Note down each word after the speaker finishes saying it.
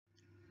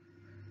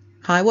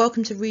Hi,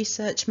 welcome to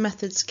Research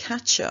Methods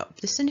Catch Up.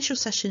 This initial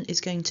session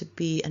is going to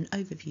be an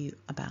overview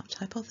about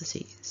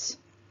hypotheses.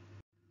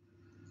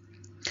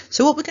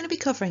 So what we're going to be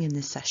covering in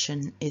this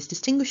session is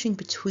distinguishing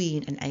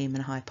between an aim and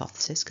a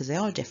hypothesis, because they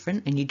are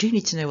different and you do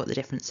need to know what the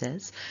difference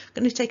is.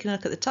 We're going to take a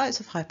look at the types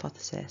of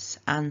hypothesis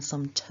and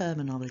some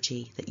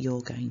terminology that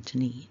you're going to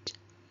need.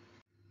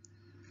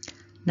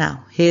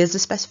 Now, here's the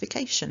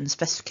specification. The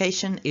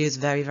specification is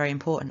very, very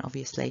important,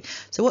 obviously.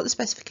 So what the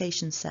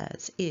specification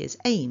says is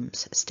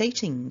aims,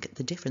 stating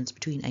the difference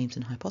between aims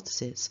and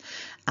hypotheses.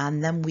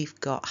 And then we've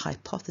got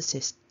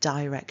hypothesis,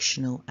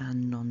 directional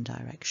and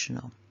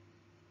non-directional.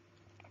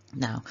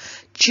 Now,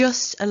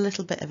 just a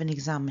little bit of an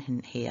exam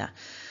hint here.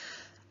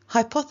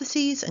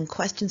 Hypotheses and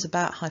questions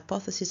about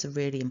hypotheses are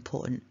really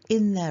important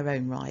in their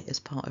own right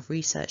as part of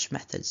research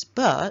methods,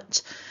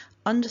 but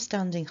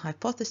understanding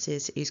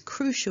hypotheses is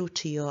crucial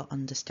to your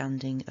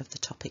understanding of the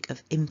topic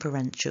of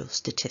inferential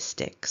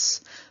statistics.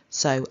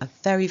 So a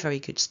very, very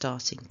good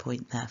starting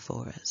point there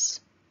for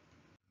us.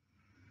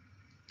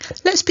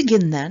 Let's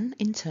begin then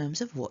in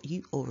terms of what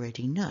you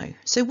already know.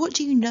 So what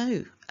do you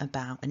know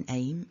about an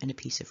aim in a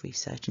piece of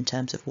research in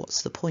terms of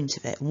what's the point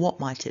of it? What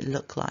might it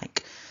look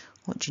like?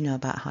 What do you know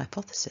about a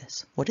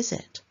hypothesis? What is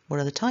it? What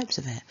are the types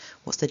of it?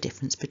 What's the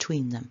difference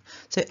between them?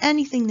 So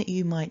anything that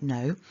you might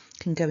know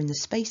can go in the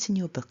space in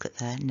your booklet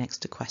there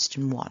next to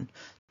question 1.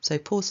 So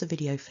pause the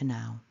video for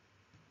now.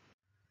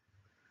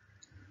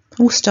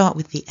 We'll start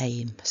with the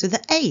aim. So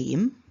the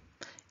aim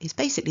is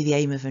basically the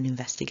aim of an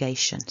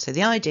investigation. So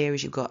the idea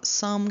is you've got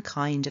some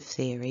kind of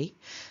theory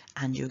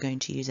and you're going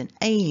to use an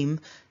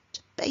aim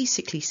to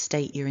basically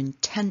state your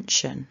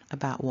intention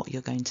about what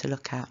you're going to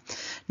look at.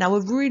 Now,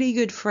 a really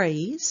good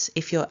phrase,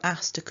 if you're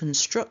asked to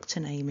construct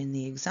an aim in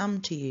the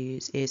exam to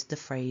use, is the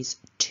phrase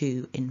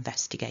to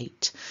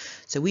investigate.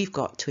 So we've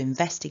got to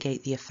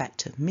investigate the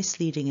effect of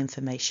misleading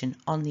information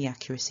on the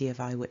accuracy of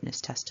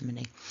eyewitness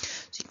testimony.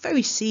 So you can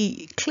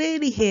very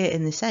clearly here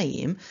in this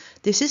aim,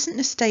 this isn't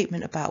a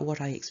statement about what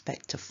I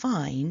expect to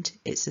find,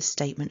 it's a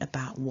statement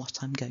about what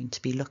I'm going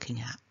to be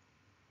looking at.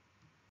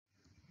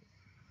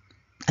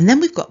 And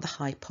then we've got the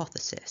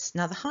hypothesis.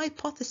 Now the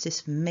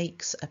hypothesis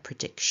makes a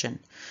prediction.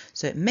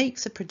 So it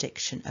makes a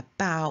prediction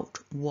about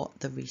what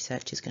the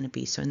research is going to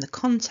be. So in the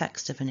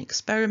context of an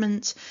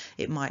experiment,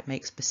 it might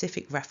make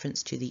specific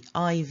reference to the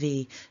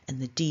IV and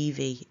the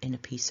DV in a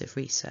piece of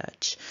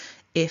research.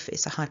 If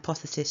it's a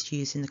hypothesis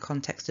used in the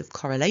context of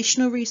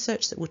correlational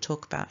research that we'll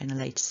talk about in a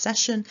later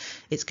session,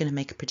 it's going to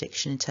make a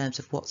prediction in terms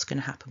of what's going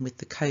to happen with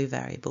the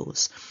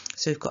covariables.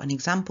 So we've got an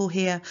example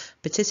here.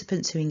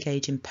 Participants who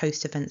engage in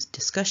post-event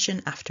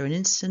discussion after an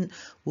incident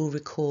will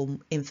recall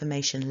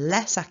information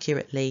less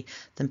accurately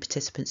than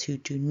participants who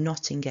do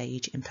not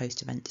engage in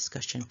post-event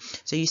discussion.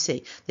 So you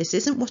see, this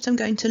isn't what I'm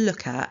going to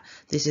look at.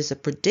 This is a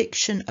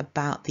prediction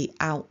about the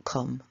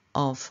outcome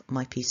of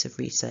my piece of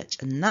research,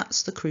 and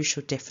that's the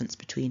crucial difference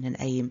between an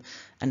aim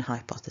and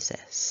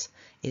hypothesis,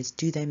 is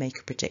do they make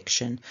a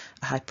prediction?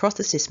 A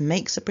hypothesis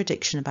makes a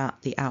prediction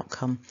about the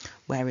outcome,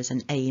 whereas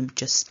an aim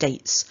just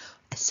states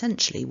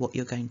essentially what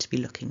you're going to be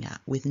looking at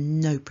with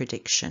no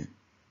prediction.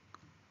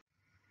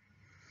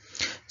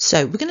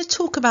 So we're going to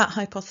talk about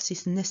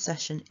hypotheses in this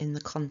session in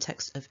the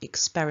context of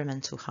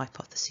experimental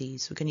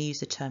hypotheses. We're going to use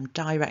the term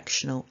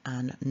directional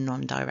and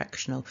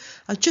non-directional.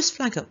 I'll just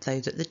flag up though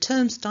that the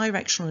terms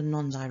directional and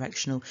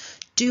non-directional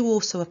do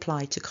also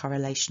apply to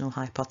correlational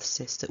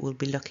hypothesis that we'll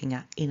be looking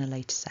at in a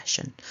later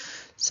session.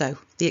 So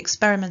the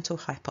experimental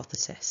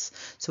hypothesis.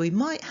 So we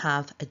might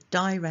have a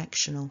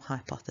directional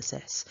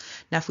hypothesis.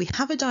 Now if we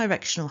have a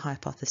directional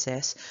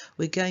hypothesis,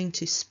 we're going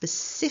to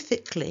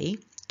specifically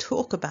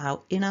talk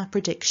about in our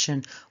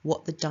prediction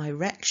what the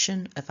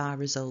direction of our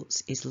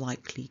results is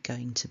likely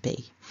going to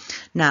be.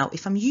 Now,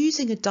 if I'm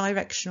using a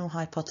directional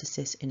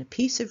hypothesis in a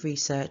piece of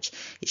research,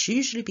 it's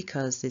usually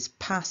because there's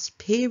past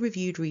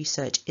peer-reviewed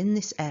research in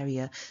this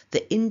area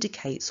that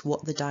indicates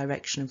what the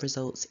direction of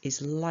results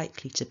is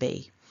likely to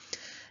be.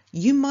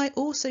 You might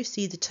also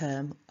see the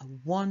term a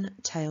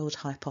one-tailed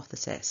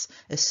hypothesis,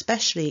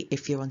 especially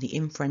if you're on the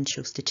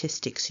inferential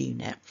statistics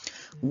unit.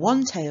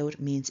 One-tailed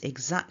means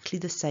exactly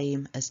the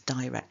same as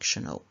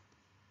directional.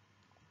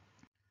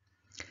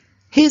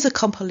 Here's a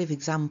couple of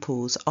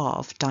examples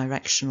of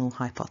directional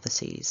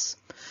hypotheses.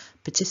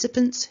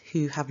 Participants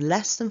who have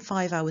less than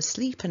 5 hours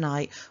sleep a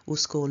night will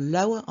score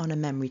lower on a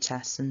memory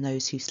test than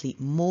those who sleep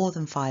more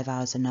than 5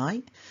 hours a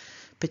night.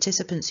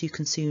 Participants who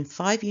consume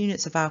 5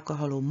 units of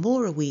alcohol or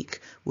more a week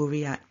will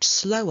react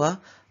slower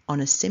on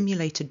a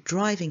simulated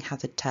driving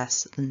hazard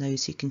test than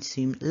those who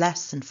consume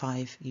less than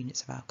 5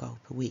 units of alcohol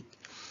per week.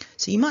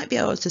 So you might be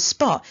able to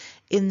spot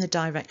in the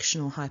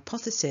directional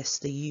hypothesis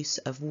the use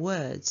of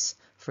words.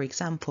 For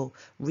example,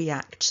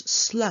 react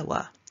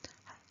slower,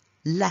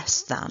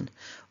 less than.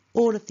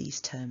 All of these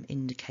terms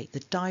indicate the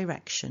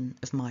direction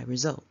of my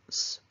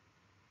results.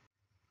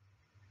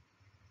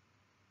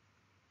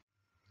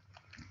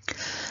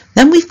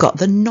 Then we've got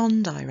the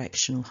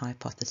non-directional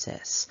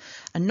hypothesis.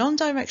 A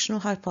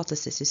non-directional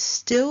hypothesis is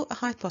still a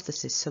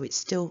hypothesis, so it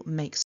still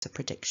makes a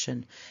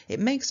prediction. It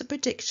makes a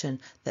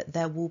prediction that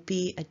there will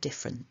be a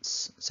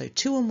difference. So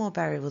two or more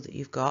variables that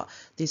you've got,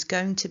 there's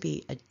going to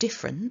be a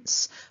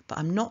difference, but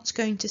I'm not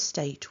going to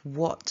state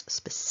what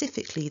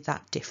specifically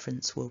that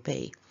difference will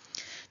be.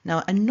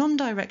 Now, a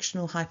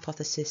non-directional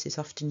hypothesis is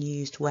often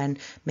used when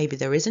maybe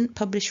there isn't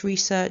published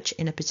research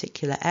in a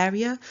particular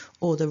area,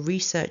 or the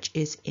research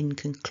is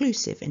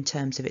inconclusive in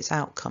terms of its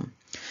outcome.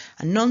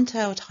 A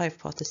non-tailed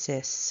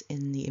hypothesis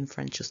in the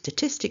inferential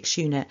statistics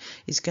unit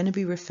is going to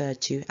be referred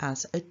to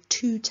as a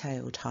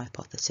two-tailed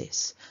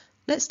hypothesis.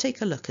 Let's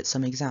take a look at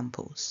some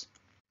examples.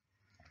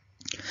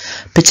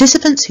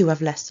 Participants who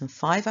have less than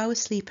 5 hours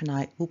sleep a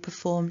night will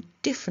perform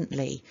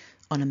differently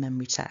on a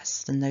memory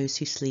test than those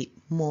who sleep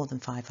more than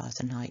 5 hours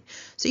a night.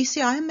 So you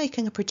see, I am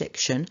making a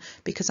prediction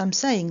because I'm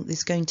saying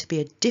there's going to be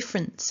a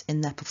difference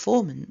in their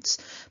performance,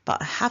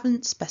 but I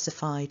haven't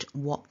specified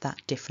what that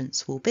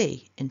difference will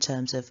be in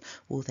terms of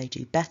will they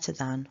do better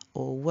than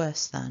or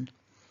worse than.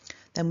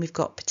 Then we've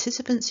got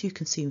participants who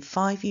consume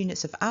 5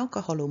 units of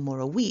alcohol or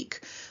more a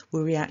week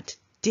will react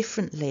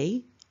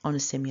differently on a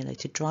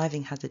simulated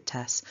driving hazard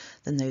test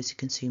than those who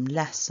consume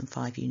less than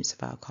 5 units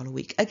of alcohol a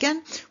week.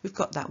 Again, we've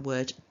got that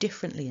word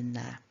differently in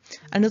there.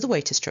 Another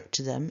way to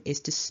structure them is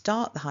to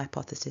start the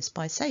hypothesis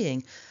by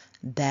saying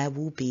there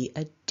will be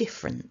a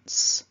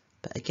difference,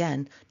 but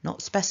again,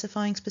 not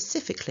specifying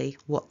specifically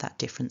what that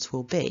difference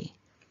will be.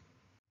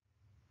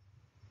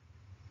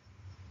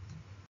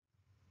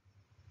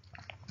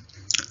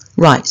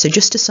 Right, so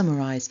just to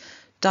summarise,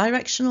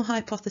 directional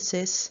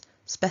hypothesis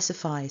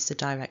specifies the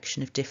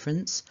direction of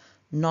difference.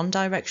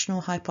 Non-directional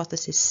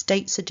hypothesis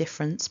states a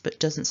difference but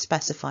doesn't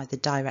specify the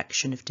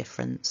direction of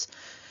difference.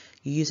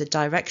 You use a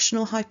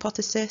directional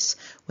hypothesis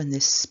when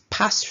there's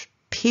past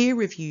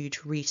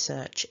peer-reviewed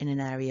research in an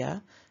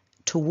area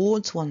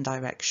towards one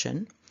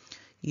direction.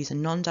 Use a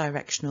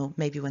non-directional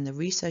maybe when the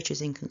research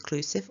is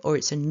inconclusive or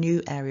it's a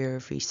new area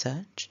of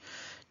research.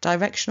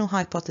 Directional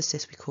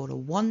hypothesis we call a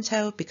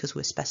one-tailed because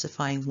we're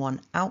specifying one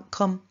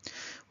outcome,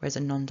 whereas a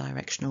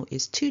non-directional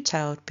is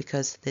two-tailed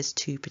because there's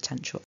two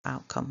potential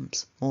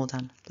outcomes, more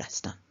than,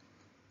 less than.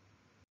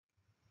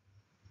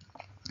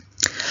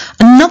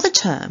 Another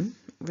term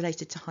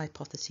related to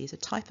hypotheses, a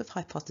type of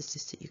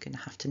hypothesis that you're going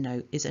to have to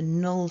know is a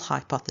null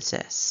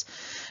hypothesis.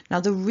 Now,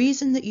 the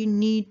reason that you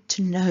need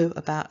to know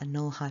about a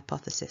null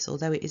hypothesis,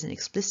 although it isn't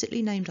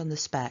explicitly named on the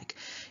spec,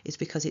 is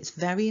because it's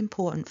very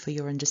important for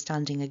your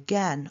understanding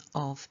again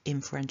of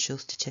inferential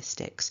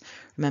statistics.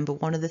 Remember,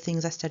 one of the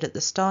things I said at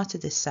the start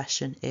of this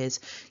session is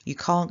you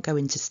can't go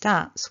into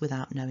stats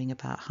without knowing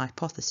about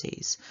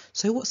hypotheses.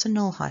 So what's a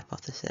null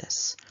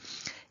hypothesis?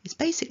 It's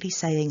basically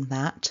saying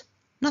that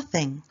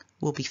nothing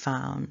will be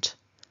found.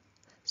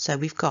 So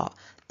we've got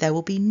there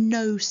will be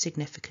no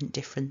significant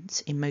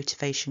difference in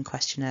motivation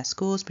questionnaire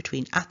scores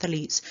between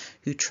athletes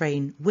who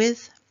train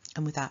with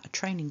and without a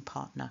training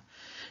partner.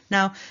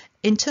 Now,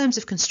 in terms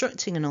of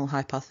constructing a null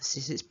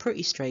hypothesis, it's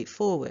pretty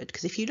straightforward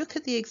because if you look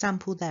at the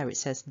example there, it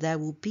says there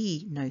will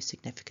be no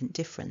significant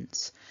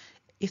difference.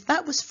 If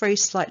that was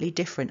phrased slightly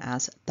different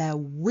as there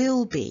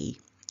will be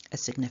a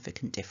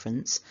significant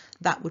difference,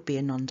 that would be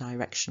a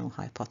non-directional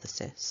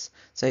hypothesis.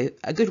 So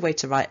a good way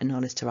to write a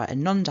null is to write a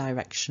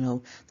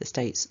non-directional that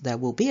states there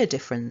will be a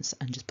difference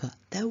and just put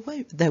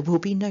there will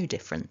be no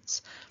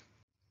difference.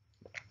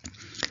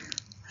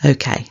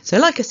 Okay, so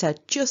like I said,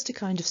 just to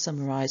kind of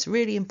summarise,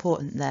 really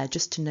important there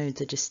just to know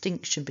the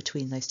distinction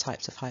between those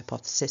types of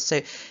hypothesis.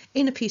 So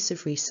in a piece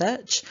of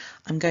research,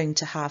 I'm going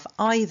to have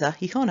either,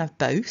 you can't have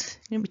both,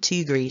 you don't be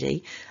too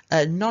greedy,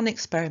 a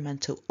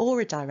non-experimental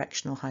or a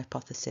directional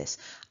hypothesis.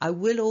 I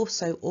will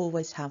also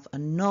always have a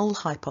null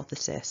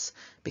hypothesis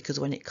because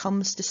when it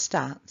comes to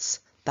stats,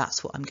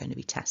 that's what I'm going to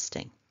be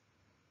testing.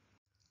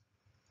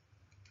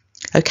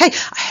 Okay,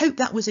 I hope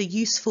that was a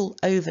useful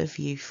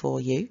overview for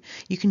you.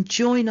 You can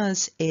join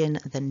us in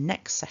the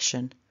next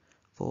session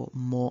for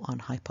more on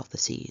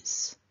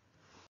hypotheses.